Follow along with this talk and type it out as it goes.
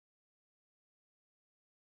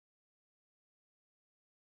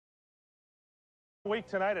Week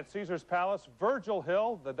tonight at Caesars Palace, Virgil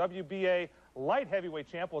Hill, the WBA light heavyweight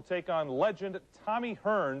champ, will take on legend Tommy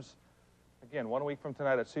Hearns. Again, 1 week from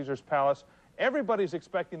tonight at Caesars Palace. Everybody's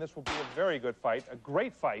expecting this will be a very good fight, a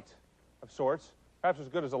great fight of sorts. Perhaps as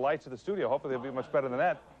good as the lights of the studio. Hopefully they'll be much better than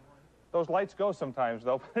that. Those lights go sometimes,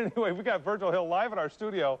 though. But anyway, we got Virgil Hill live in our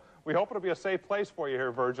studio. We hope it'll be a safe place for you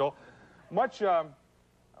here, Virgil. Much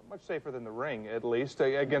safer than the ring, at least,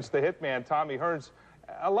 against the hitman, Tommy Hearns.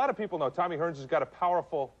 A lot of people know Tommy Hearns has got a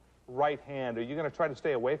powerful right hand. Are you going to try to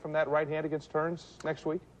stay away from that right hand against Hearns next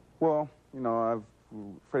week? Well, you know,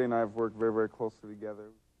 Freddie and I have worked very, very closely together.